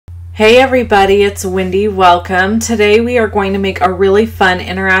Hey everybody, it's Wendy. Welcome. Today we are going to make a really fun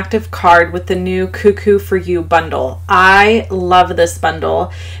interactive card with the new Cuckoo for You bundle. I love this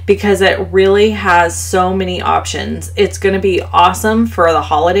bundle because it really has so many options. It's going to be awesome for the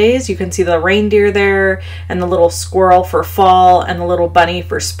holidays. You can see the reindeer there and the little squirrel for fall and the little bunny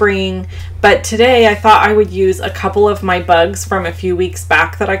for spring. But today I thought I would use a couple of my bugs from a few weeks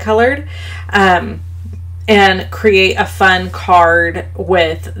back that I colored. And create a fun card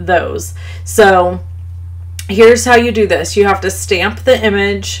with those. So here's how you do this. You have to stamp the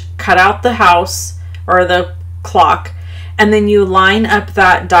image, cut out the house or the clock, and then you line up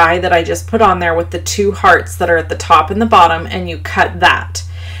that die that I just put on there with the two hearts that are at the top and the bottom, and you cut that.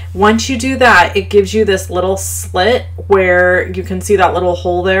 Once you do that, it gives you this little slit where you can see that little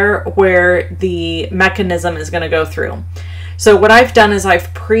hole there where the mechanism is going to go through. So what I've done is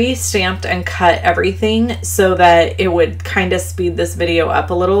I've pre-stamped and cut everything so that it would kind of speed this video up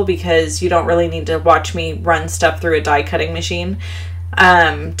a little, because you don't really need to watch me run stuff through a die cutting machine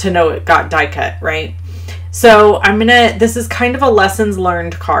to know it got die cut, right? So this is kind of a lessons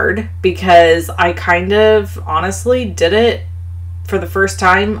learned card because I kind of honestly did it for the first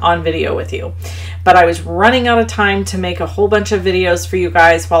time on video with you. But I was running out of time to make a whole bunch of videos for you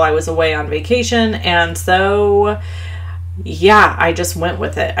guys while I was away on vacation, and so yeah, I just went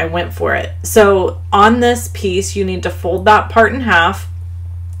with it. I went for it. So on this piece, you need to fold that part in half,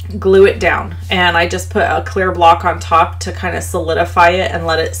 glue it down, and I just put a clear block on top to kind of solidify it and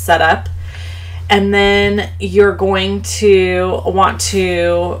let it set up. And then you're going to want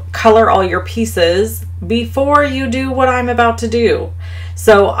to color all your pieces before you do what I'm about to do.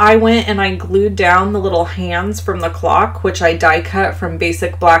 So I went and I glued down the little hands from the clock, which I die cut from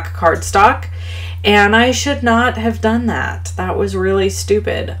basic black cardstock. And I should not have done that. That was really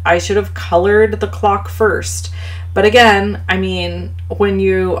stupid. I should have colored the clock first. But again, I mean, when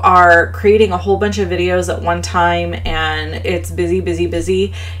you are creating a whole bunch of videos at one time and it's busy,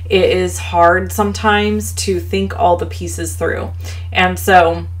 it is hard sometimes to think all the pieces through. And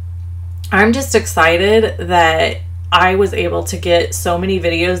so I'm just excited that I was able to get so many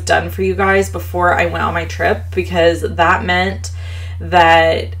videos done for you guys before I went on my trip, because that meant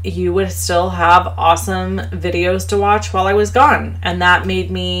that you would still have awesome videos to watch while I was gone, and that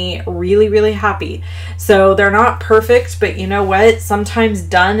made me really happy. So they're not perfect, but you know what, sometimes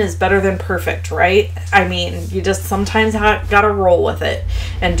done is better than perfect, right? I mean, you just sometimes gotta roll with it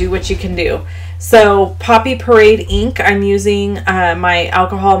and do what you can do. So Poppy Parade ink, I'm using my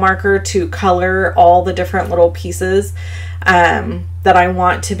alcohol marker to color all the different little pieces that I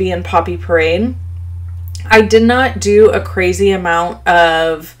want to be in Poppy Parade. I did not do a crazy amount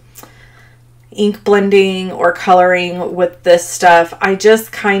of ink blending or coloring with this stuff. I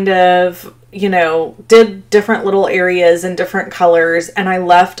just kind of, you know, did different little areas in different colors, and I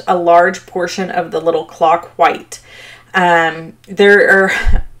left a large portion of the little clock white. The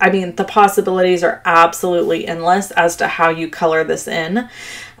possibilities are absolutely endless as to how you color this in.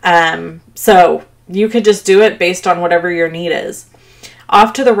 So you could just do it based on whatever your need is.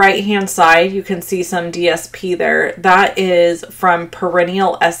 Off to the right hand side, you can see some DSP there. That is from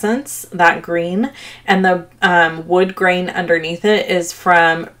Perennial Essence, that green, and the wood grain underneath it is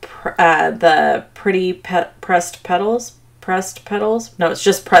from the Pretty Pressed Petals. No, it's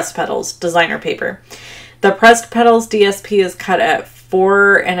just Pressed Petals designer paper. The Pressed Petals DSP is cut at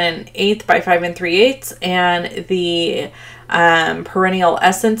 4 1/8 by 5 3/8, and the Perennial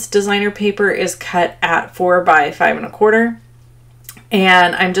Essence designer paper is cut at 4 by 5 1/4.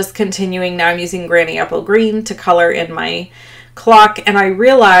 And I'm just continuing now. I'm using Granny Apple Green to color in my clock, and I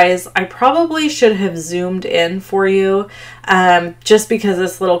realize I probably should have zoomed in for you just because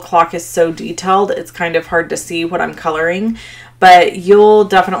this little clock is so detailed. It's kind of hard to see what I'm coloring, but you'll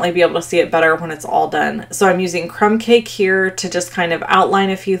definitely be able to see it better when it's all done. So I'm using Crumb Cake here to just kind of outline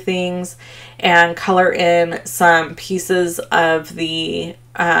a few things and color in some pieces of the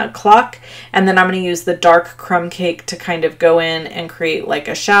clock, and then I'm going to use the dark Crumb Cake to kind of go in and create like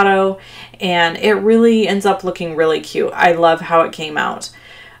a shadow, and it really ends up looking really cute. I love how it came out.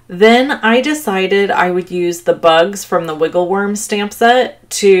 Then I decided I would use the bugs from the Wiggle Worm stamp set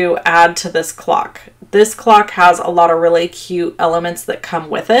to add to this clock. This clock has a lot of really cute elements that come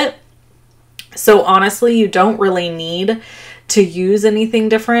with it. So honestly, you don't really need to use anything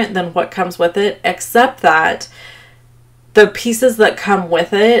different than what comes with it, except that the pieces that come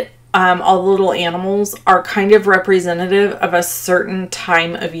with it, all the little animals, are kind of representative of a certain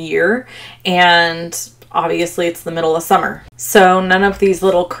time of year, and obviously it's the middle of summer. So none of these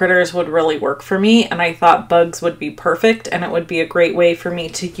little critters would really work for me, and I thought bugs would be perfect, and it would be a great way for me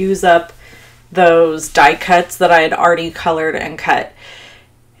to use up those die cuts that I had already colored and cut.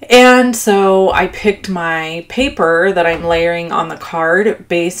 And so I picked my paper that I'm layering on the card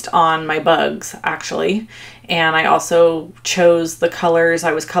based on my bugs, actually. And I also chose the colors.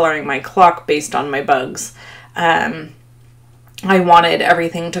 I was coloring my clock based on my bugs. I wanted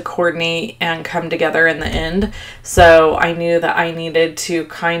everything to coordinate and come together in the end. So I knew that I needed to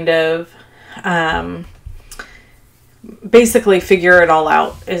kind of basically figure it all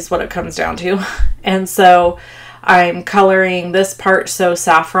out is what it comes down to. And so I'm coloring this part so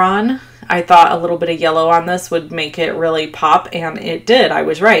saffron. I thought a little bit of yellow on this would make it really pop, and it did. I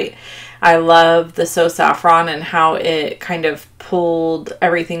was right. I love the So Saffron and how it kind of pulled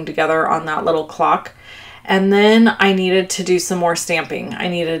everything together on that little clock. And then I needed to do some more stamping. I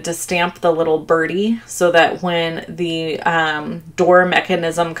needed to stamp the little birdie so that when the door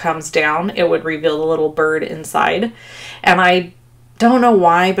mechanism comes down, it would reveal the little bird inside. And I don't know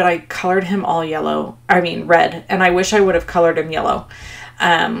why, but I colored him all yellow. I mean red. And I wish I would have colored him yellow.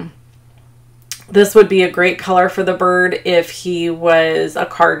 This would be a great color for the bird if he was a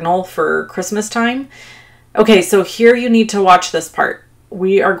cardinal for Christmas time. Okay, so here you need to watch this part.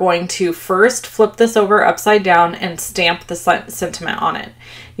 We are going to first flip this over upside down and stamp the sentiment on it.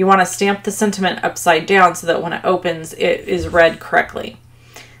 You want to stamp the sentiment upside down so that when it opens, it is read correctly.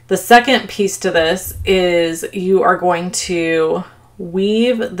 The second piece to this is you are going to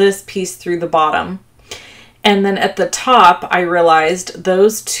weave this piece through the bottom. And then at the top, I realized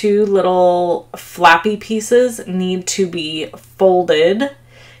those two little flappy pieces need to be folded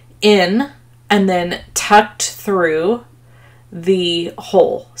in and then tucked through the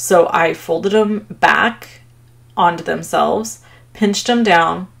hole. So I folded them back onto themselves, pinched them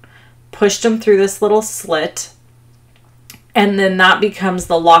down, pushed them through this little slit, and then that becomes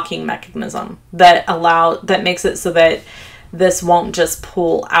the locking mechanism that makes it so that this won't just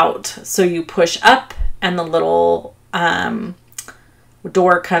pull out. So you push up and the little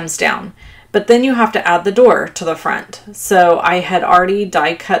door comes down. But then you have to add the door to the front. So I had already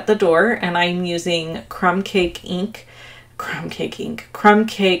die cut the door, and I'm using crumb cake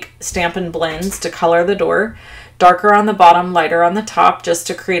Stampin' blends to color the door. Darker on the bottom, lighter on the top, just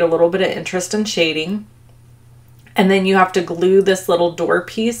to create a little bit of interest and shading. And then you have to glue this little door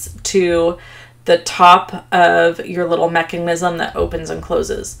piece to the top of your little mechanism that opens and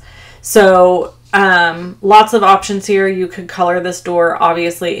closes. So lots of options here. You could color this door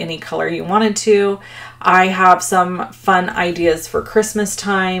obviously any color you wanted to. I have some fun ideas for Christmas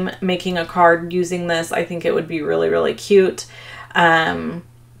time making a card using this. I think it would be really, really cute.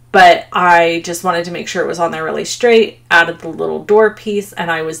 But I just wanted to make sure it was on there really straight, added the little door piece,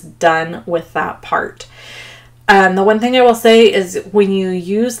 and I was done with that part. The one thing I will say is when you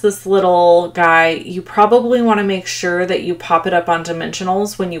use this little guy, you probably want to make sure that you pop it up on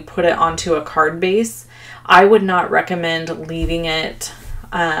dimensionals when you put it onto a card base. I would not recommend leaving it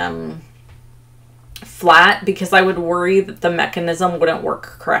flat because I would worry that the mechanism wouldn't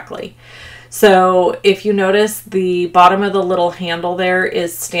work correctly. So if you notice, the bottom of the little handle there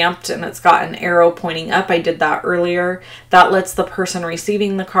is stamped and it's got an arrow pointing up. I did that earlier. That lets the person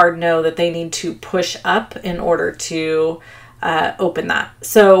receiving the card know that they need to push up in order to open that.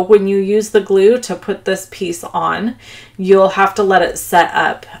 So when you use the glue to put this piece on, you'll have to let it set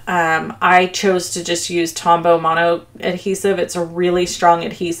up. I chose to just use Tombow Mono adhesive. It's a really strong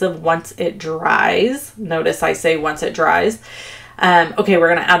adhesive once it dries. Notice I say once it dries. Okay,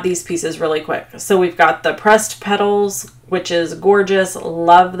 we're going to add these pieces really quick. So we've got the pressed petals, which is gorgeous.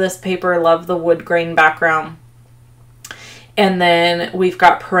 Love this paper. Love the wood grain background. And then we've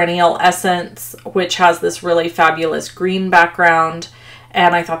got Perennial Essence, which has this really fabulous green background.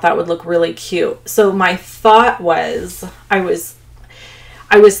 And I thought that would look really cute. So my thought was, I was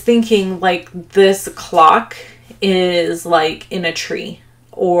thinking like this clock is like in a tree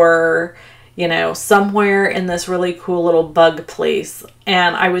or, you know, somewhere in this really cool little bug place.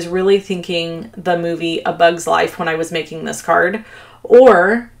 And I was really thinking the movie A Bug's Life when I was making this card.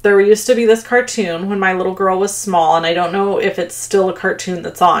 Or there used to be this cartoon when my little girl was small, and I don't know if it's still a cartoon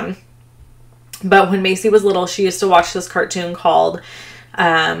that's on. But when Macy was little, she used to watch this cartoon called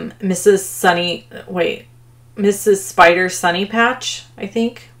Mrs. Spider's Sunny Patch, I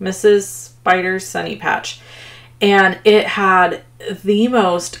think. Mrs. Spider's Sunny Patch. And it had the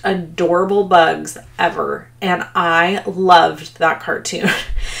most adorable bugs ever. And I loved that cartoon.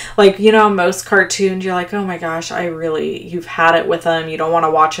 Like, you know, most cartoons, you're like, oh my gosh, you've had it with them. You don't want to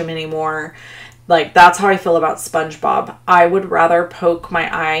watch them anymore. Like, that's how I feel about SpongeBob. I would rather poke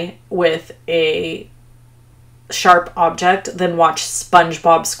my eye with a sharp object than watch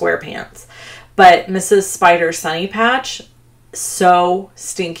SpongeBob SquarePants. But Mrs. Spider's Sunny Patch, so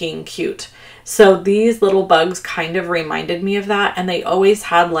stinking cute. So these little bugs kind of reminded me of that, and they always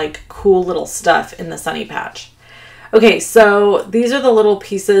had like cool little stuff in the Sunny Patch. Okay, so these are the little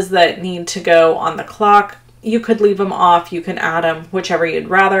pieces that need to go on the clock. You could leave them off, you can add them, whichever you'd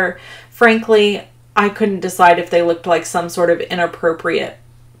rather. Frankly, I couldn't decide if they looked like some sort of inappropriate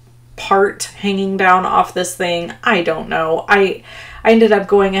part hanging down off this thing. I don't know. I ended up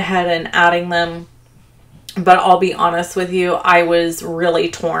going ahead and adding them, but I'll be honest with you, I was really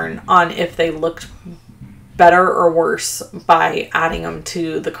torn on if they looked better or worse by adding them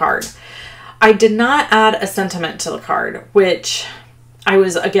to the card. I did not add a sentiment to the card, which I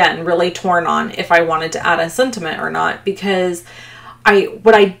was, again, really torn on if I wanted to add a sentiment or not, because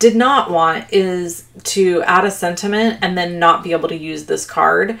what I did not want is to add a sentiment and then not be able to use this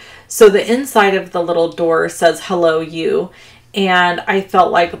card. So the inside of the little door says, hello, you. And I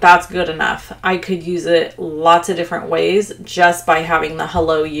felt like that's good enough. I could use it lots of different ways just by having the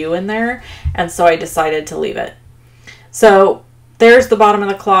hello, you in there. And so I decided to leave it. So there's the bottom of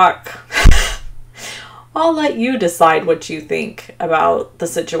the clock. I'll let you decide what you think about the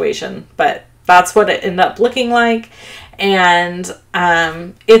situation, but that's what it ended up looking like. And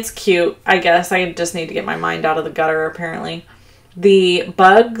it's cute, I guess. I just need to get my mind out of the gutter, apparently. The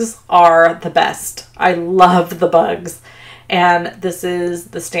bugs are the best. I love the bugs. And this is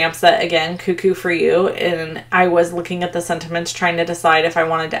the stamp set again, Cuckoo for You. And I was looking at the sentiments trying to decide if I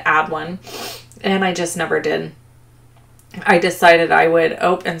wanted to add one. And I just never did. I decided I would,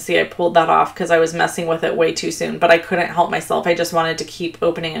 and see, I pulled that off because I was messing with it way too soon, but I couldn't help myself. I just wanted to keep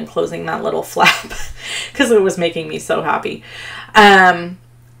opening and closing that little flap because it was making me so happy.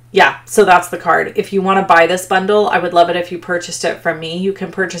 Yeah, so that's the card. If you want to buy this bundle, I would love it if you purchased it from me. You can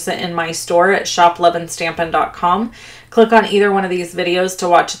purchase it in my store at shoploveandstampin.com. Click on either one of these videos to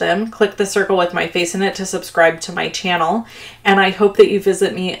watch them. Click the circle with my face in it to subscribe to my channel. And I hope that you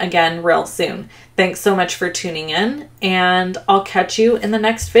visit me again real soon. Thanks so much for tuning in, and I'll catch you in the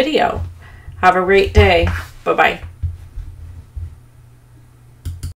next video. Have a great day. Bye-bye.